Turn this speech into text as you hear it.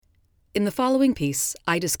In the following piece,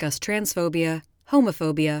 I discuss transphobia,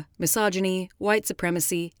 homophobia, misogyny, white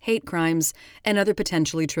supremacy, hate crimes, and other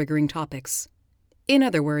potentially triggering topics. In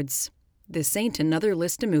other words, this ain't another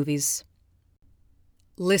list of movies.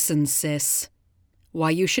 Listen, sis. Why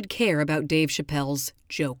you should care about Dave Chappelle's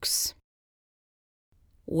jokes.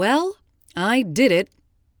 Well, I did it.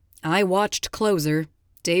 I watched Closer,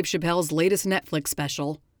 Dave Chappelle's latest Netflix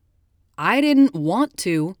special. I didn't want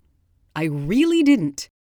to. I really didn't.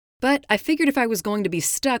 But I figured if I was going to be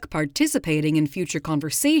stuck participating in future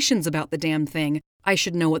conversations about the damn thing, I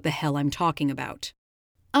should know what the hell I'm talking about.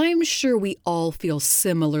 I'm sure we all feel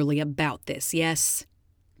similarly about this, yes?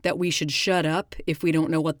 That we should shut up if we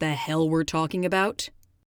don't know what the hell we're talking about?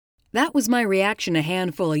 That was my reaction a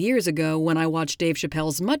handful of years ago when I watched Dave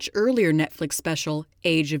Chappelle's much earlier Netflix special,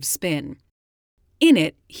 Age of Spin. In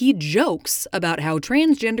it, he jokes about how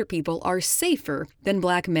transgender people are safer than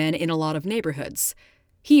black men in a lot of neighborhoods.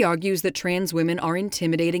 He argues that trans women are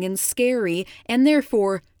intimidating and scary, and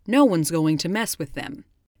therefore, no one's going to mess with them.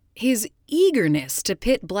 His eagerness to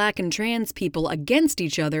pit black and trans people against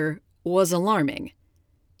each other was alarming.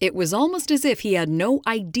 It was almost as if he had no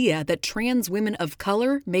idea that trans women of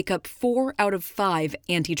color make up 4 out of 5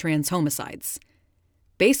 anti-trans homicides.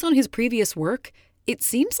 Based on his previous work, it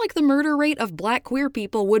seems like the murder rate of black queer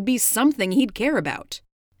people would be something he'd care about.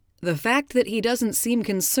 The fact that he doesn't seem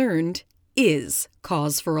concerned is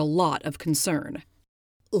cause for a lot of concern.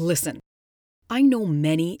 Listen, I know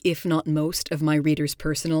many, if not most, of my readers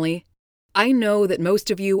personally. I know that most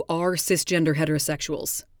of you are cisgender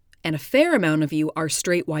heterosexuals, and a fair amount of you are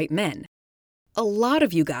straight white men. A lot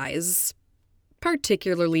of you guys,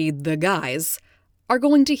 particularly the guys, are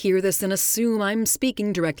going to hear this and assume I'm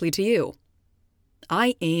speaking directly to you.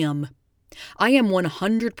 I am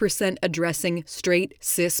 100% addressing straight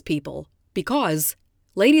cis people because,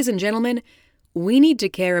 ladies and gentlemen, we need to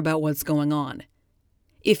care about what's going on.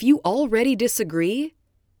 If you already disagree,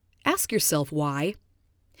 ask yourself why.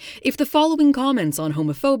 If the following comments on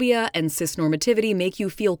homophobia and cisnormativity make you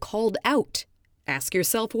feel called out, ask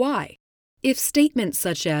yourself why. If statements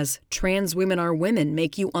such as trans women are women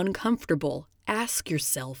make you uncomfortable, ask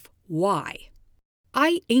yourself why.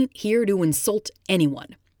 I ain't here to insult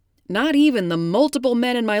anyone. Not even the multiple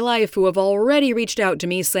men in my life who have already reached out to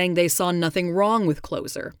me saying they saw nothing wrong with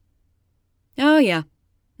Closer. Oh yeah,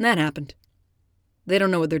 that happened. They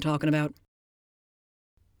don't know what they're talking about.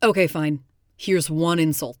 Okay, fine. Here's one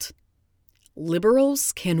insult.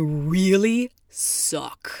 Liberals can really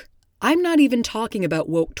suck. I'm not even talking about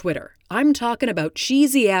woke Twitter. I'm talking about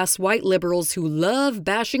cheesy-ass white liberals who love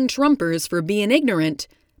bashing Trumpers for being ignorant,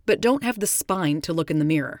 but don't have the spine to look in the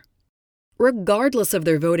mirror. Regardless of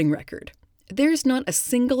their voting record, there's not a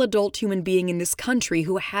single adult human being in this country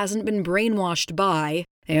who hasn't been brainwashed by,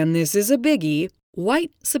 and this is a biggie,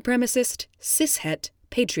 white supremacist cishet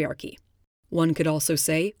patriarchy. One could also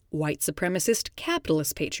say white supremacist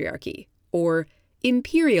capitalist patriarchy, or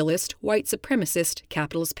imperialist white supremacist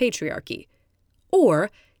capitalist patriarchy, or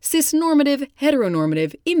cisnormative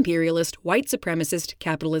heteronormative imperialist white supremacist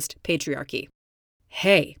capitalist patriarchy.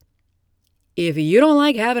 Hey, if you don't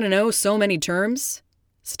like having to know so many terms,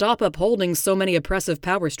 stop upholding so many oppressive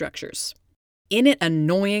power structures. Isn't it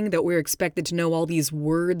annoying that we're expected to know all these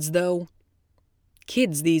words, though?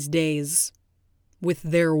 Kids these days, with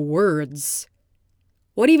their words.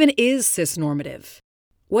 What even is cisnormative?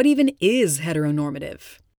 What even is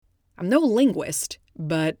heteronormative? I'm no linguist,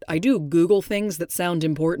 but I do Google things that sound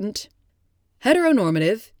important.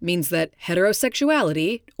 Heteronormative means that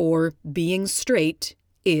heterosexuality, or being straight,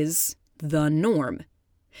 is the norm.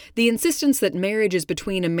 The insistence that marriage is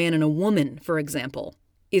between a man and a woman, for example,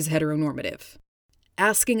 is heteronormative.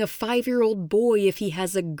 Asking a 5-year-old boy if he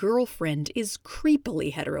has a girlfriend is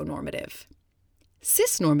creepily heteronormative.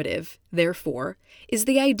 Cisnormative, therefore, is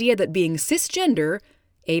the idea that being cisgender,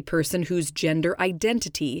 a person whose gender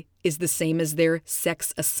identity is the same as their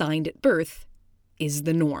sex assigned at birth, is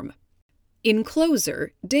the norm. In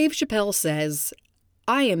Closer, Dave Chappelle says,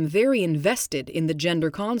 "I am very invested in the gender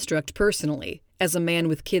construct personally, as a man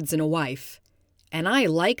with kids and a wife, and I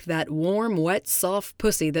like that warm, wet, soft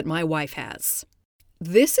pussy that my wife has."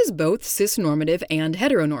 This is both cisnormative and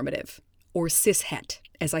heteronormative, or cishet,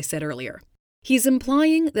 as I said earlier. He's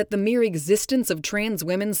implying that the mere existence of trans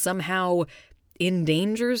women somehow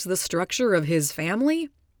endangers the structure of his family?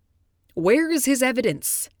 Where is his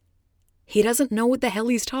evidence? He doesn't know what the hell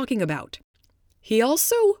he's talking about. He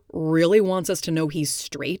also really wants us to know he's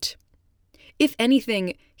straight. If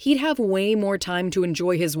anything, he'd have way more time to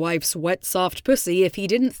enjoy his wife's wet, soft pussy if he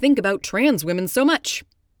didn't think about trans women so much.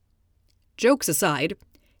 Jokes aside,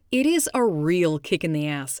 it is a real kick in the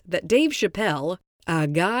ass that Dave Chappelle, A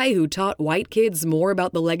guy who taught white kids more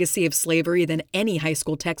about the legacy of slavery than any high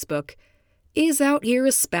school textbook is out here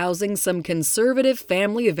espousing some conservative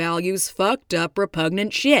family values fucked up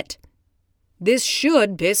repugnant shit. This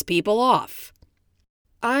should piss people off.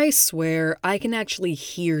 I swear I can actually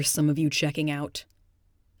hear some of you checking out.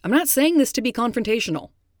 I'm not saying this to be confrontational.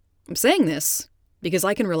 I'm saying this because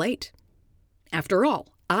I can relate. After all,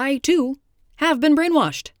 I, too, have been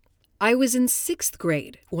brainwashed. I was in 6th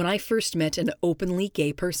grade when I first met an openly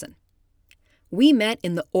gay person. We met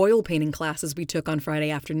in the oil painting classes we took on Friday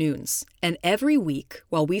afternoons, and every week,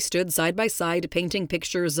 while we stood side by side painting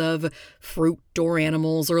pictures of fruit or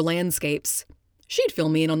animals or landscapes, she'd fill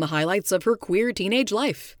me in on the highlights of her queer teenage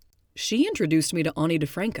life. She introduced me to Ani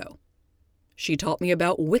DeFranco. She taught me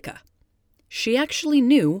about Wicca. She actually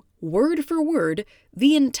knew, word for word,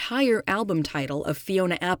 the entire album title of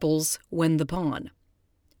Fiona Apple's When the Pawn.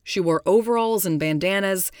 She wore overalls and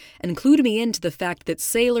bandanas and clued me into the fact that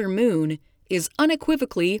Sailor Moon is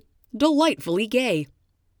unequivocally, delightfully gay.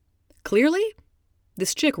 Clearly,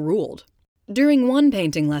 this chick ruled. During one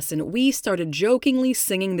painting lesson, we started jokingly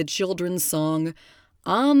singing the children's song,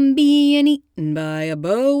 "I'm being eaten by a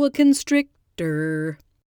boa constrictor."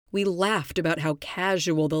 We laughed about how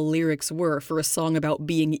casual the lyrics were for a song about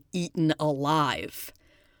being eaten alive.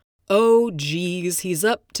 Oh geez, he's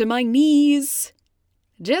up to my knees.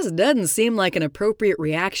 Just doesn't seem like an appropriate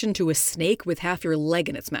reaction to a snake with half your leg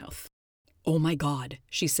in its mouth. "Oh my God,"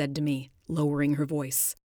 she said to me, lowering her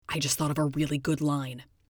voice. "I just thought of a really good line."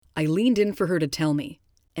 I leaned in for her to tell me,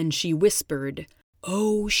 and she whispered,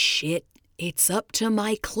 "Oh shit, it's up to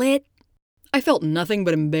my clit." I felt nothing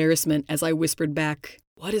but embarrassment as I whispered back,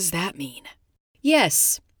 "What does that mean?"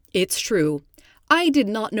 Yes, it's true. I did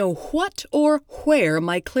not know what or where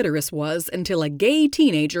my clitoris was until a gay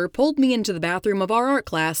teenager pulled me into the bathroom of our art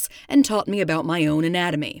class and taught me about my own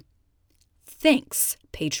anatomy. Thanks,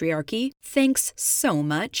 patriarchy. Thanks so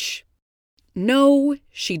much. No,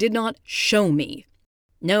 she did not show me.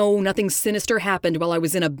 No, nothing sinister happened while I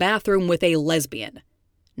was in a bathroom with a lesbian.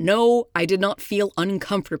 No, I did not feel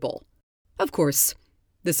uncomfortable. Of course,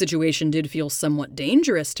 the situation did feel somewhat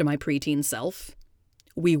dangerous to my preteen self.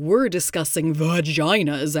 We were discussing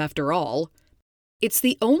vaginas, after all. It's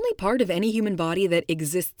the only part of any human body that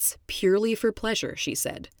exists purely for pleasure, she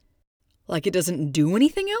said. Like it doesn't do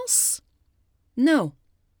anything else? No.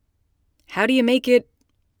 How do you make it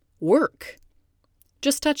work?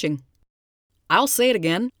 Just touching. I'll say it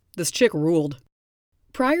again, this chick ruled.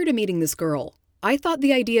 Prior to meeting this girl, I thought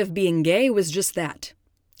the idea of being gay was just that.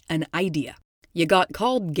 An idea. You got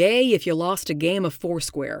called gay if you lost a game of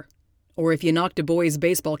Foursquare, or if you knocked a boy's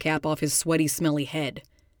baseball cap off his sweaty, smelly head.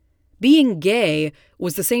 Being gay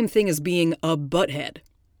was the same thing as being a butthead.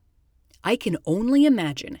 I can only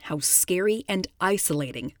imagine how scary and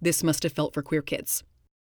isolating this must have felt for queer kids.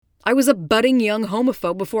 I was a budding young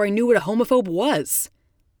homophobe before I knew what a homophobe was.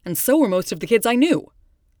 And so were most of the kids I knew.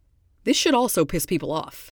 This should also piss people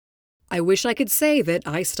off. I wish I could say that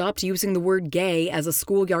I stopped using the word gay as a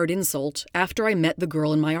schoolyard insult after I met the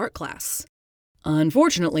girl in my art class.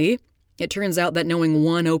 Unfortunately, it turns out that knowing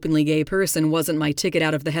one openly gay person wasn't my ticket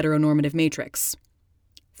out of the heteronormative matrix.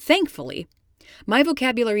 Thankfully, my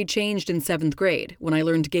vocabulary changed in 7th grade when I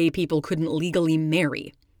learned gay people couldn't legally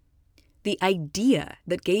marry. The idea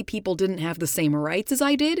that gay people didn't have the same rights as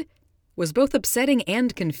I did was both upsetting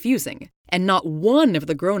and confusing, and not one of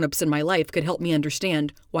the grown-ups in my life could help me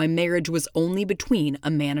understand why marriage was only between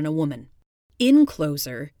a man and a woman. In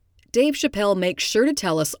Closer, Dave Chappelle makes sure to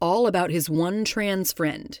tell us all about his one trans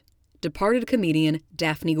friend, departed comedian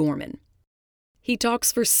Daphne Gorman. He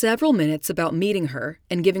talks for several minutes about meeting her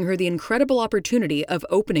and giving her the incredible opportunity of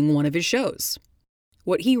opening one of his shows.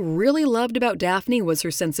 What he really loved about Daphne was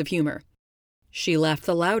her sense of humor. She laughed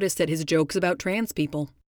the loudest at his jokes about trans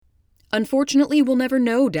people. Unfortunately, we'll never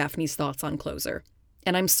know Daphne's thoughts on Closer,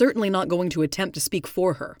 and I'm certainly not going to attempt to speak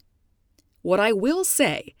for her. What I will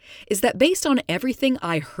say is that based on everything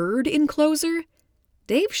I heard in Closer,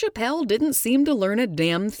 Dave Chappelle didn't seem to learn a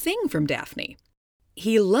damn thing from Daphne.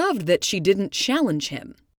 He loved that she didn't challenge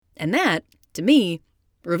him, and that, to me,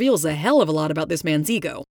 reveals a hell of a lot about this man's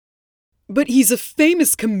ego. But he's a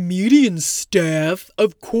famous comedian, Steph.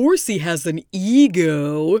 Of course he has an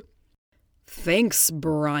ego. Thanks,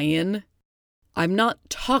 Brian. I'm not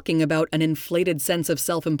talking about an inflated sense of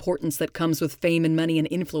self-importance that comes with fame and money and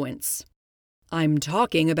influence. I'm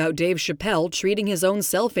talking about Dave Chappelle treating his own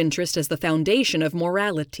self-interest as the foundation of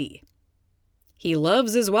morality. He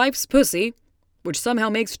loves his wife's pussy, which somehow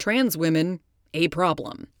makes trans women a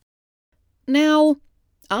problem. Now,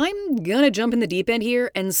 I'm gonna jump in the deep end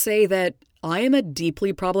here and say that I am a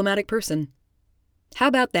deeply problematic person. How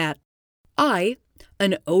about that? I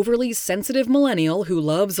An overly sensitive millennial who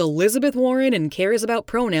loves Elizabeth Warren and cares about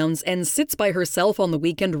pronouns and sits by herself on the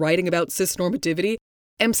weekend writing about cisnormativity,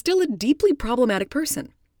 am still a deeply problematic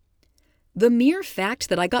person. The mere fact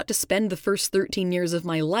that I got to spend the first 13 years of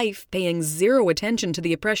my life paying zero attention to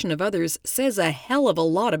the oppression of others says a hell of a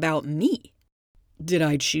lot about me. Did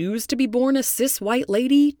I choose to be born a cis white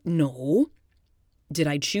lady? No. Did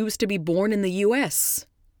I choose to be born in the US?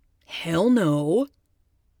 Hell no.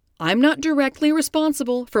 I'm not directly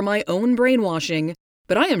responsible for my own brainwashing,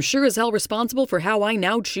 but I am sure as hell responsible for how I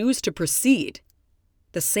now choose to proceed.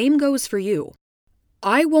 The same goes for you.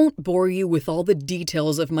 I won't bore you with all the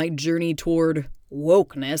details of my journey toward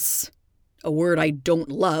wokeness, a word I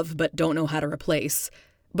don't love but don't know how to replace,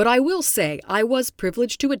 but I will say I was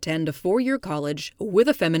privileged to attend a 4-year college with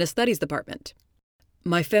a feminist studies department.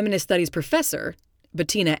 My feminist studies professor,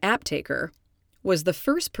 Bettina Aptaker, was the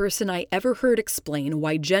first person I ever heard explain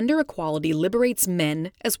why gender equality liberates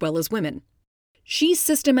men as well as women. She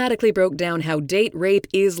systematically broke down how date rape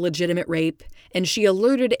is legitimate rape, and she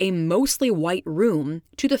alerted a mostly white room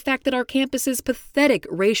to the fact that our campus's pathetic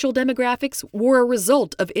racial demographics were a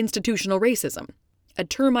result of institutional racism, a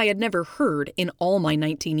term I had never heard in all my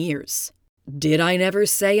 19 years. Did I never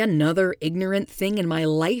say another ignorant thing in my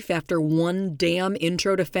life after one damn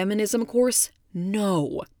Intro to Feminism course?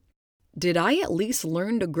 No. Did I at least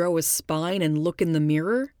learn to grow a spine and look in the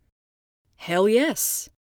mirror? Hell yes.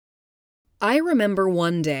 I remember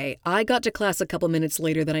one day I got to class a couple minutes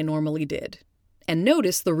later than I normally did, and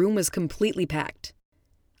noticed the room was completely packed.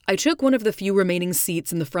 I took one of the few remaining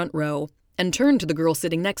seats in the front row and turned to the girl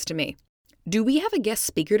sitting next to me. "Do we have a guest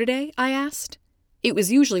speaker today?" I asked. It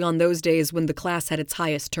was usually on those days when the class had its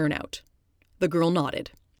highest turnout. The girl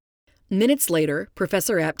nodded. Minutes later,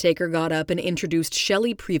 Professor Aptaker got up and introduced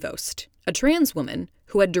Shelley Prevost, a trans woman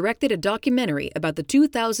who had directed a documentary about the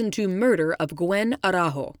 2002 murder of Gwen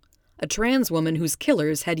Araujo, a trans woman whose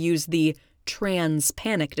killers had used the trans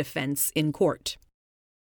panic defense in court.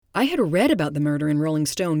 I had read about the murder in Rolling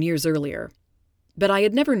Stone years earlier, but I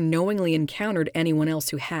had never knowingly encountered anyone else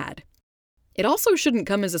who had. It also shouldn't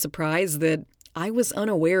come as a surprise that I was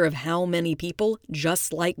unaware of how many people,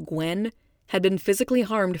 just like Gwen, had been physically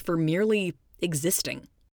harmed for merely existing.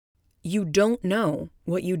 You don't know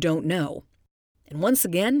what you don't know. And once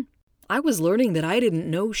again, I was learning that I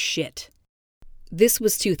didn't know shit. This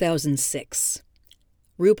was 2006.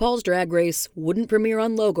 RuPaul's Drag Race wouldn't premiere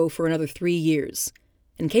on Logo for another 3 years,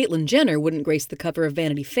 and Caitlyn Jenner wouldn't grace the cover of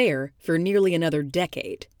Vanity Fair for nearly another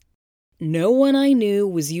decade. No one I knew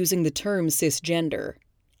was using the term cisgender,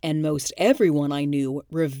 and most everyone I knew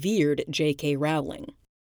revered J.K. Rowling.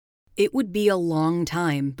 It would be a long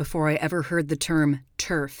time before I ever heard the term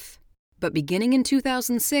TERF, but beginning in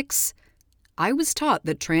 2006, I was taught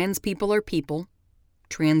that trans people are people,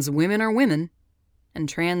 trans women are women, and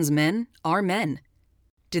trans men are men.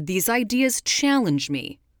 Did these ideas challenge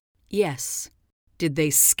me? Yes. Did they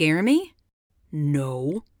scare me?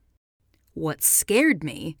 No. What scared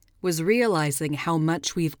me was realizing how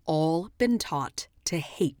much we've all been taught to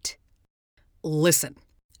hate. Listen,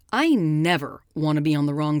 I never want to be on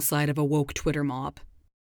the wrong side of a woke Twitter mob.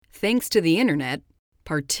 Thanks to the internet,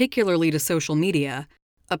 particularly to social media,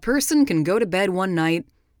 a person can go to bed one night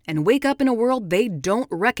and wake up in a world they don't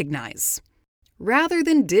recognize. Rather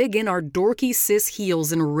than dig in our dorky cis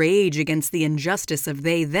heels and rage against the injustice of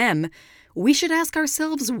they-them, we should ask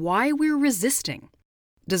ourselves why we're resisting.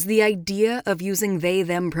 Does the idea of using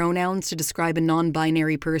they-them pronouns to describe a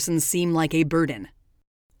non-binary person seem like a burden?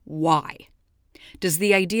 Why? Does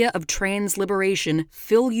the idea of trans liberation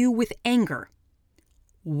fill you with anger?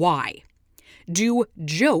 Why? Do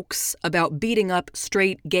jokes about beating up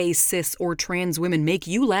straight, gay, cis, or trans women make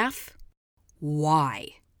you laugh?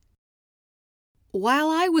 Why? While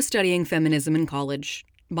I was studying feminism in college,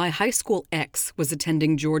 my high school ex was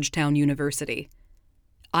attending Georgetown University.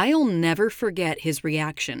 I'll never forget his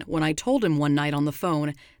reaction when I told him one night on the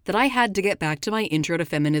phone that I had to get back to my Intro to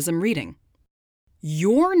Feminism reading.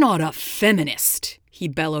 "You're not a feminist," he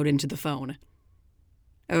bellowed into the phone.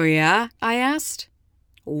 "Oh yeah?" I asked.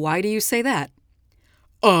 "Why do you say that?"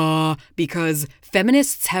 Because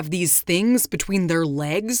feminists have these things between their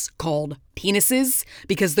legs called penises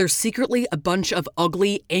because they're secretly a bunch of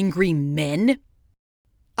ugly, angry men.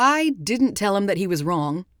 I didn't tell him that he was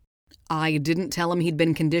wrong. I didn't tell him he'd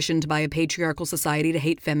been conditioned by a patriarchal society to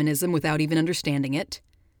hate feminism without even understanding it.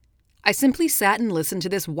 I simply sat and listened to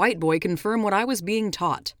this white boy confirm what I was being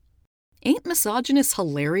taught. Ain't misogynists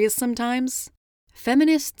hilarious sometimes?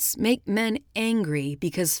 Feminists make men angry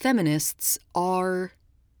because feminists are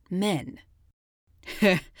men.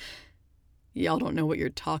 Y'all don't know what you're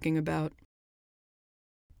talking about.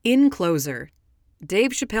 In closer,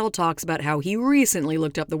 Dave Chappelle talks about how he recently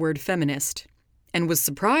looked up the word feminist and was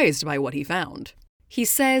surprised by what he found. He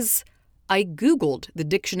says, I Googled the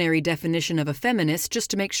dictionary definition of a feminist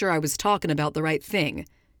just to make sure I was talking about the right thing.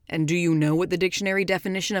 And do you know what the dictionary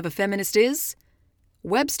definition of a feminist is?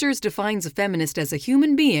 Webster's defines a feminist as a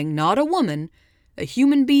human being, not a woman, a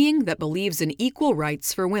human being that believes in equal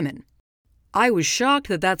rights for women. I was shocked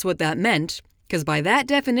that that's what that meant, because by that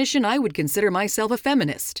definition I would consider myself a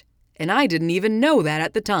feminist. And I didn't even know that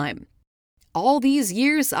at the time. All these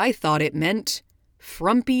years I thought it meant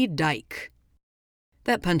frumpy dyke.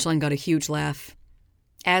 That punchline got a huge laugh,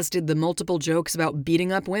 as did the multiple jokes about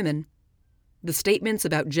beating up women. The statements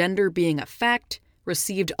about gender being a fact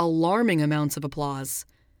received alarming amounts of applause.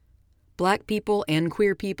 Black people and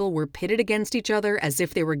queer people were pitted against each other as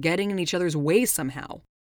if they were getting in each other's way somehow.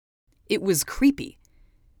 It was creepy.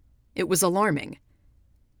 It was alarming.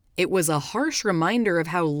 It was a harsh reminder of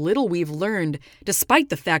how little we've learned, despite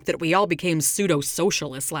the fact that we all became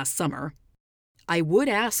pseudo-socialists last summer. I would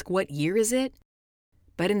ask what year is it,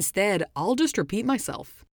 but instead I'll just repeat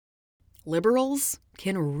myself. Liberals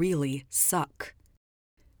can really suck.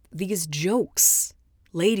 These jokes,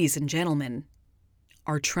 ladies and gentlemen,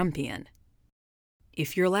 are Trumpian.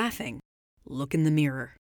 If you're laughing, look in the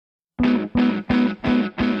mirror.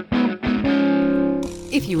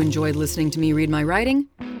 If you enjoyed listening to me read my writing,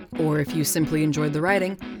 or if you simply enjoyed the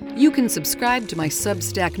writing, you can subscribe to my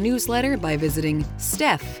Substack newsletter by visiting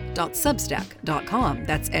steff.substack.com.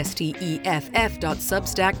 That's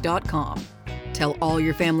steff.substack.com. Tell all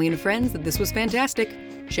your family and friends that this was fantastic.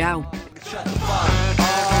 Ciao.